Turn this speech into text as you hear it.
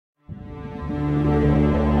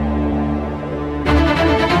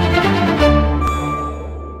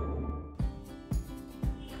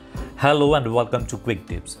Hello and welcome to Quick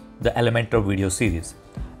Tips, the Elementor video series.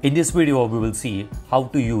 In this video, we will see how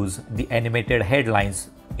to use the animated headlines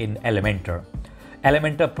in Elementor.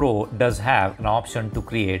 Elementor Pro does have an option to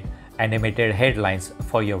create animated headlines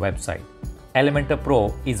for your website. Elementor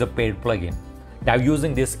Pro is a paid plugin. Now,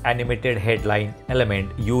 using this animated headline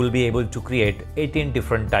element, you will be able to create 18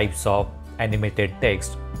 different types of animated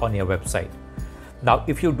text on your website. Now,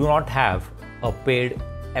 if you do not have a paid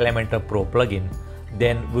Elementor Pro plugin,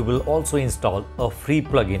 then we will also install a free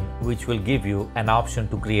plugin which will give you an option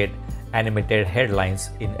to create animated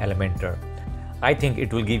headlines in Elementor. I think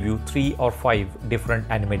it will give you 3 or 5 different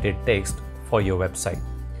animated text for your website.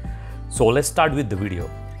 So let's start with the video.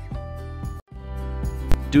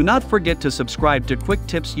 Do not forget to subscribe to Quick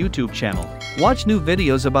Tips YouTube channel. Watch new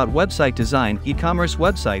videos about website design, e-commerce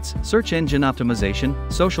websites, search engine optimization,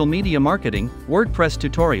 social media marketing, WordPress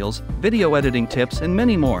tutorials, video editing tips and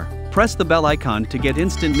many more. Press the bell icon to get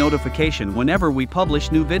instant notification whenever we publish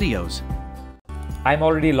new videos. I'm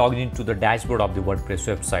already logged into the dashboard of the WordPress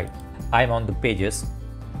website. I'm on the pages.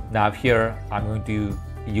 Now here I'm going to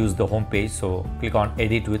use the home page, so click on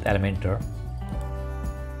Edit with Elementor.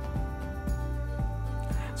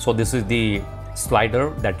 So this is the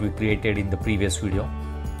slider that we created in the previous video.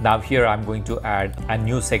 Now here I'm going to add a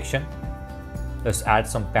new section. Let's add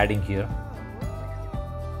some padding here.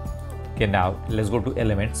 Okay, now let's go to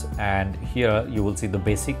elements, and here you will see the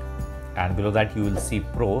basic, and below that you will see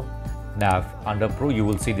Pro. Now under Pro you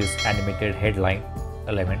will see this animated headline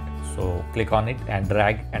element, so click on it and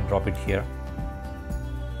drag and drop it here.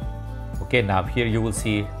 Okay, now here you will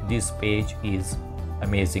see this page is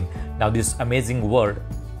amazing. Now this amazing word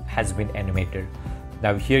has been animated.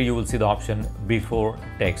 Now here you will see the option before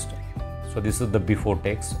text. So this is the before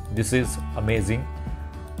text. This is amazing.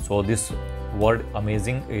 So this word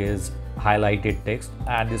amazing is highlighted text,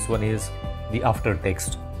 and this one is the after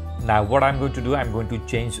text. Now what I'm going to do, I'm going to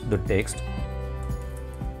change the text.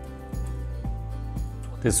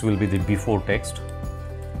 This will be the before text.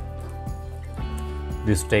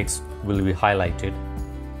 This text will be highlighted,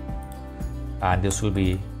 and this will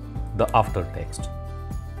be the after text.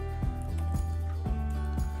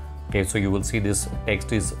 Okay, so you will see this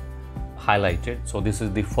text is highlighted. So this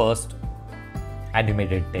is the first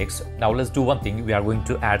animated text. Now let's do one thing. We are going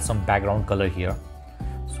to add some background color here.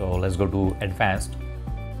 So let's go to advanced,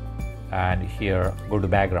 and here go to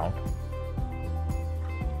background.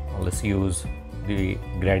 Let's use the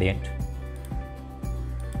gradient.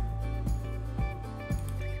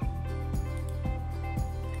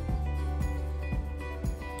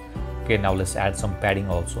 Okay, now let's add some padding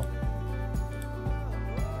also.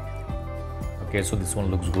 Okay, so this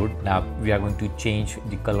one looks good. Now we are going to change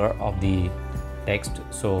the color of the text.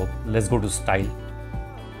 So let's go to style.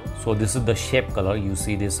 So this is the shape color. You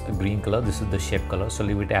see this green color, this is the shape color, so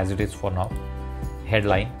leave it as it is for now.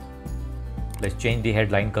 Headline, let's change the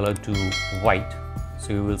headline color to white.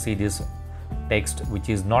 So you will see this text which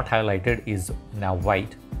is not highlighted is now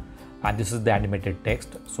white, and this is the animated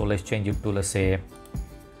text. So let's change it to, let's say,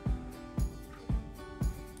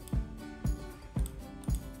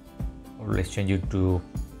 let's change it to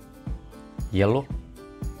yellow.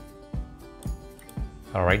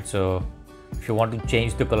 All right, so if you want to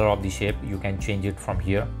change the color of the shape, you can change it from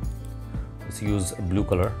here. Let's use a blue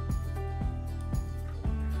color.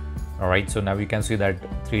 All right, so now you can see that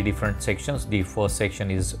 3 different sections. The first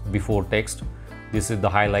section is before text, this is the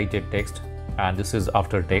highlighted text, and this is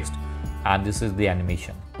after text, and this is the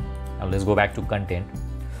animation. Now let's go back to content.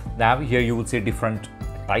 Now here you will see different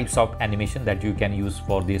types of animation that you can use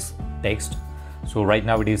for this text. So right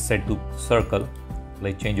now it is set to circle.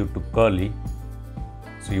 Let's change it to curly.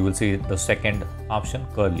 So you will see the second option,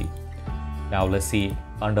 curly. Now let's see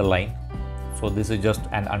underline. So this is just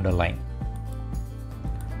an underline.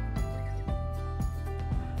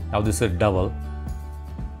 Now this is double.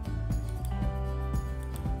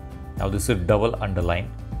 Now this is double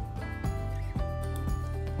underline.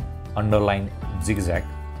 Underline zigzag.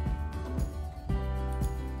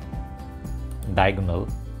 Diagonal.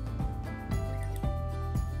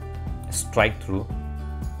 Strike through.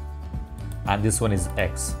 And this one is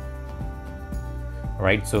X.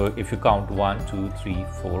 Right, so if you count 1 2 3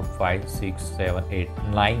 4 5 6 7 8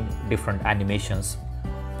 9 different animations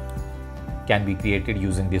can be created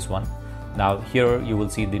using this one. Now here you will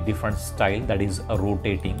see the different style, that is a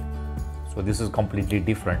rotating. So this is completely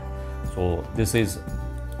different. So this is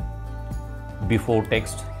before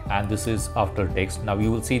text and this is after text. Now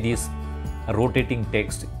you will see this rotating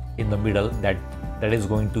text in the middle that is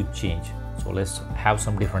going to change. So let's have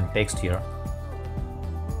some different text here.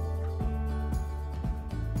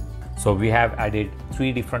 So we have added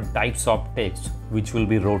 3 different types of text which will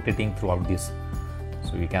be rotating throughout this.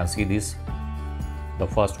 So you can see this. The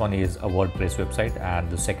first one is a WordPress website, and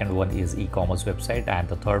the second one is e-commerce website, and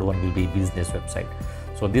the third one will be business website.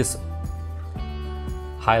 So this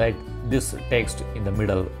text in the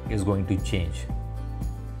middle is going to change.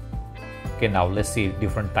 Okay, now let's see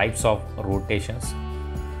different types of rotations.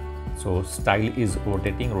 So style is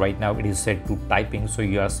rotating. Right now it is set to typing, so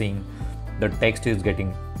you are seeing the text is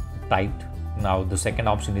getting typed. Now the second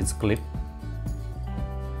option is clip.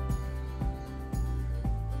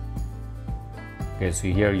 Okay, so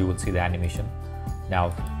here you will see the animation.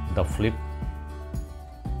 Now the flip,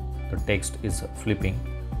 the text is flipping.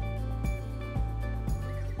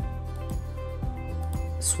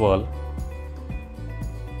 Swirl.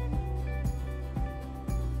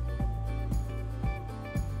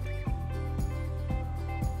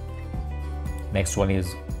 Next one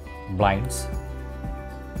is blinds.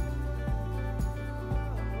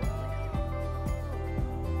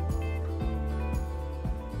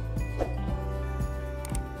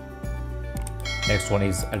 Next one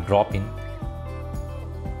is a drop in.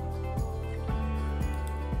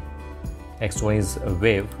 Next one is a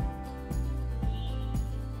wave.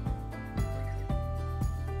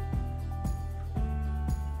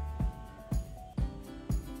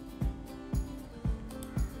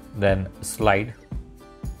 Then slide.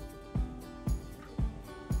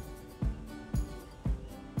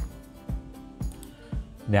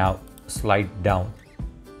 Now slide down.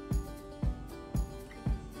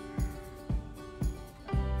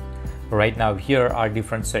 Right now here are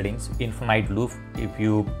different settings. Infinite loop, if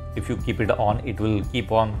you keep it on, it will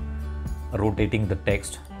keep on rotating the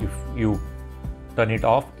text. If you turn it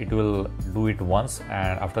off, it will do it once,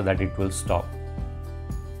 and after that it will stop.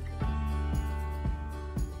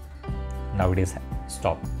 Now it is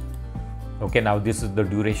stopped. Okay, now this is the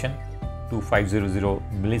duration, 2500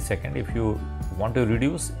 millisecond. If you want to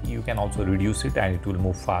reduce, you can also reduce it and it will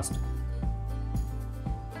move fast.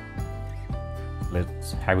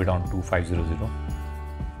 Let's have it on 2500.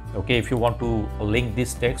 Okay, if you want to link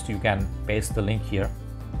this text, you can paste the link here.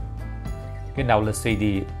 Okay, now let's see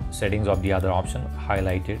the settings of the other option,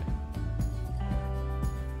 highlighted.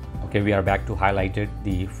 Okay, we are back to highlighted,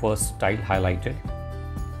 the first style highlighted.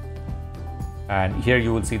 And here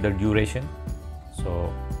you will see the duration.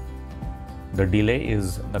 So the delay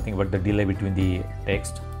is nothing but the delay between the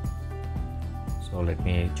text. So let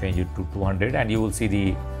me change it to 200, and you will see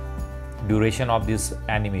the duration of this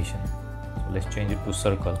animation. So let's change it to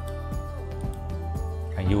circle,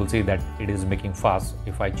 and you will see that it is making fast.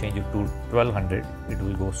 If I change it to 1200, it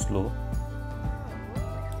will go slow.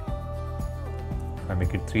 If I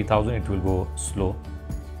make it 3000, it will go slow.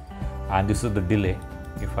 And this is the delay.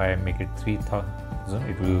 If I make it 3000,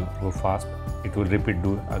 it will go fast. It will repeat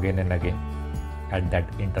do again and again at that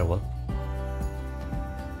interval.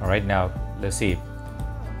 All right, now let's see.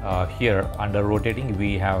 Here under rotating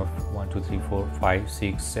we have 1 2 3 4 5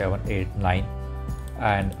 6 7 8 9,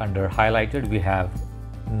 and under highlighted we have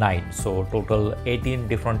 9. So total 18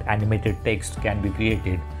 different animated text can be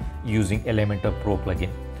created using Elementor Pro plugin.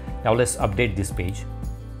 Now let's update this page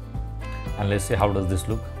and let's see how does this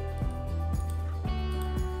look.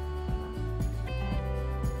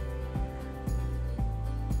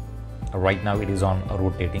 Right now it is on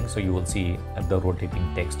rotating, so you will see the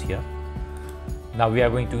rotating text here. Now we are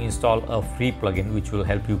going to install a free plugin which will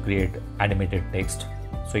help you create animated text.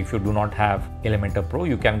 So if you do not have Elementor Pro,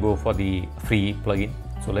 you can go for the free plugin.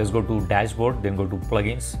 So let's go to dashboard, then go to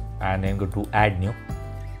plugins, and then go to add new.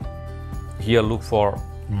 Here look for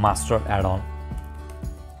master add-on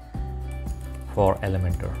for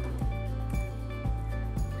Elementor.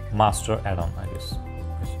 Master add-on, I guess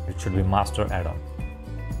it should be master add-on.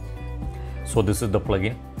 So this is the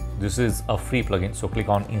plugin. This is a free plugin, so click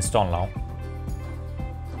on install now.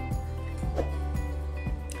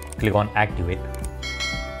 Click on activate.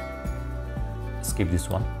 Skip this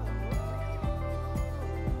one.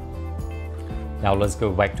 Now let's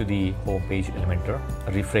go back to the home page Elementor,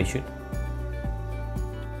 refresh it.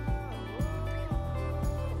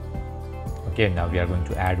 Okay, now we are going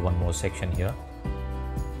to add one more section here.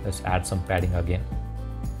 Let's add some padding again.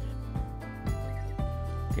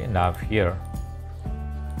 Okay, now here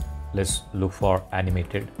let's look for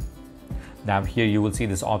animated. Now here you will see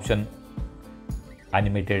this option,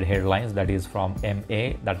 animated headlines, that is from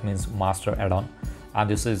MA, that means master add-on, and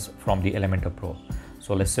this is from the Elementor Pro.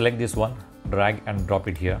 So let's select this one, drag and drop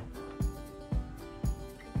it here.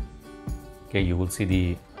 Okay, you will see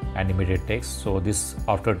the animated text. So this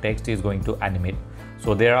after text is going to animate.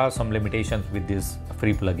 So there are some limitations with this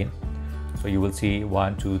free plugin. So you will see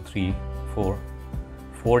 1 2 3 4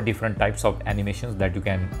 4 different types of animations that you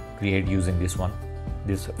can create using this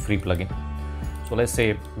free plugin. So let's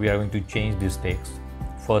say we are going to change this text.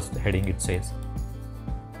 First heading, it says,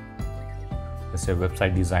 let's say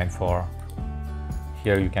website design for.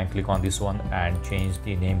 Here you can click on this one and change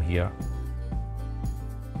the name here.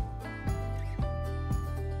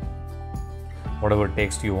 Whatever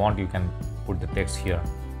text you want, you can put the text here.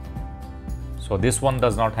 So this one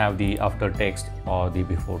does not have the after text or the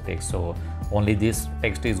before text, so only this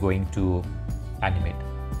text is going to animate.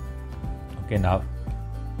 Okay, now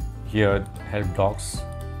here help docs,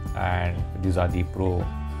 and these are the pro.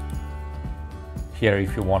 Here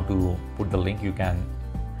if you want to put the link, you can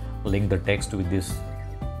link the text with this.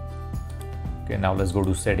 Okay, now let's go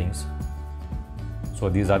to settings. So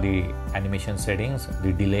these are the animation settings,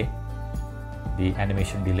 the delay, the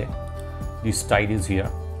animation delay. The style is here.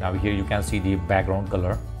 Now here you can see the background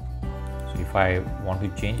color. So if I want to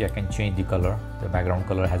change, I can change the color. The background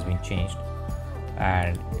color has been changed,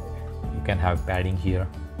 and you can have padding here.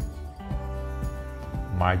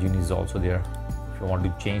 Margin is also there. If you want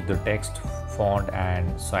to change the text font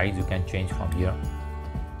and size, you can change from here.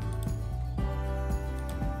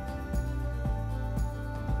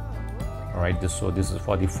 Alright, this is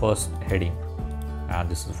for the first heading, and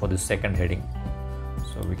this is for the second heading.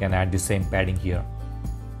 So we can add the same padding here,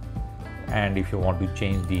 and if you want to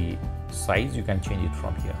change the size, you can change it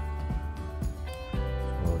from here.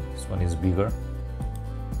 So this one is bigger.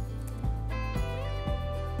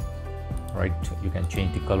 Right, you can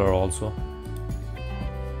change the color also.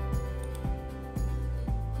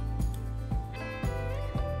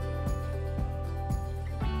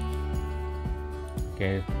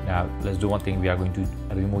 Okay, now let's do one thing. We are going to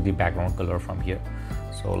remove the background color from here.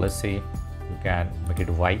 So let's say you can make it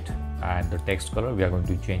white, and the text color we are going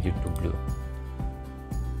to change it to blue.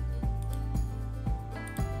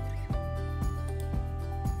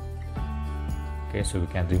 Okay, so we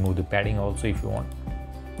can remove the padding also if you want.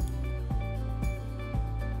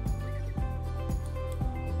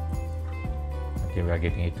 Okay, we are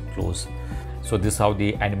getting it close. So this is how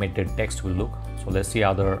the animated text will look. So let's see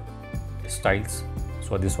other styles.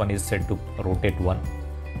 So this one is set to rotate 1.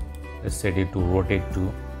 Let's set it to rotate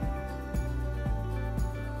 2.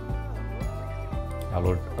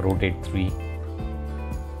 I'll rotate 3.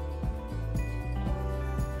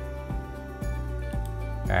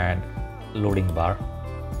 And loading bar.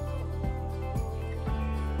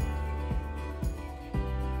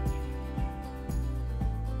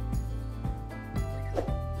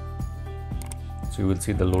 So you will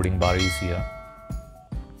see the loading bar is here.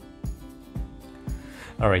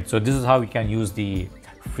 Alright, so this is how we can use the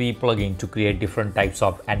free plugin to create different types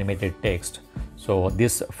of animated text. So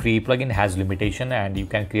this free plugin has limitation, and you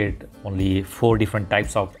can create only 4 different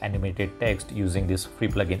types of animated text using this free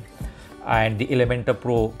plugin. And the Elementor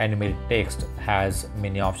Pro animated text has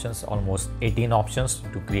many options, almost 18 options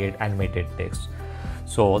to create animated text.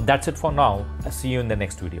 So that's it for now. I'll see you in the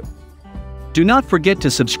next video. Do not forget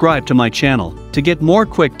to subscribe to my channel to get more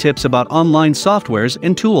quick tips about online softwares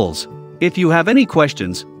and tools. If you have any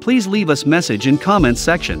questions, please leave us message in comments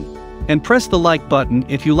section. And press the like button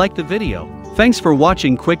if you like the video. Thanks for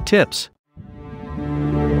watching Quick Tips.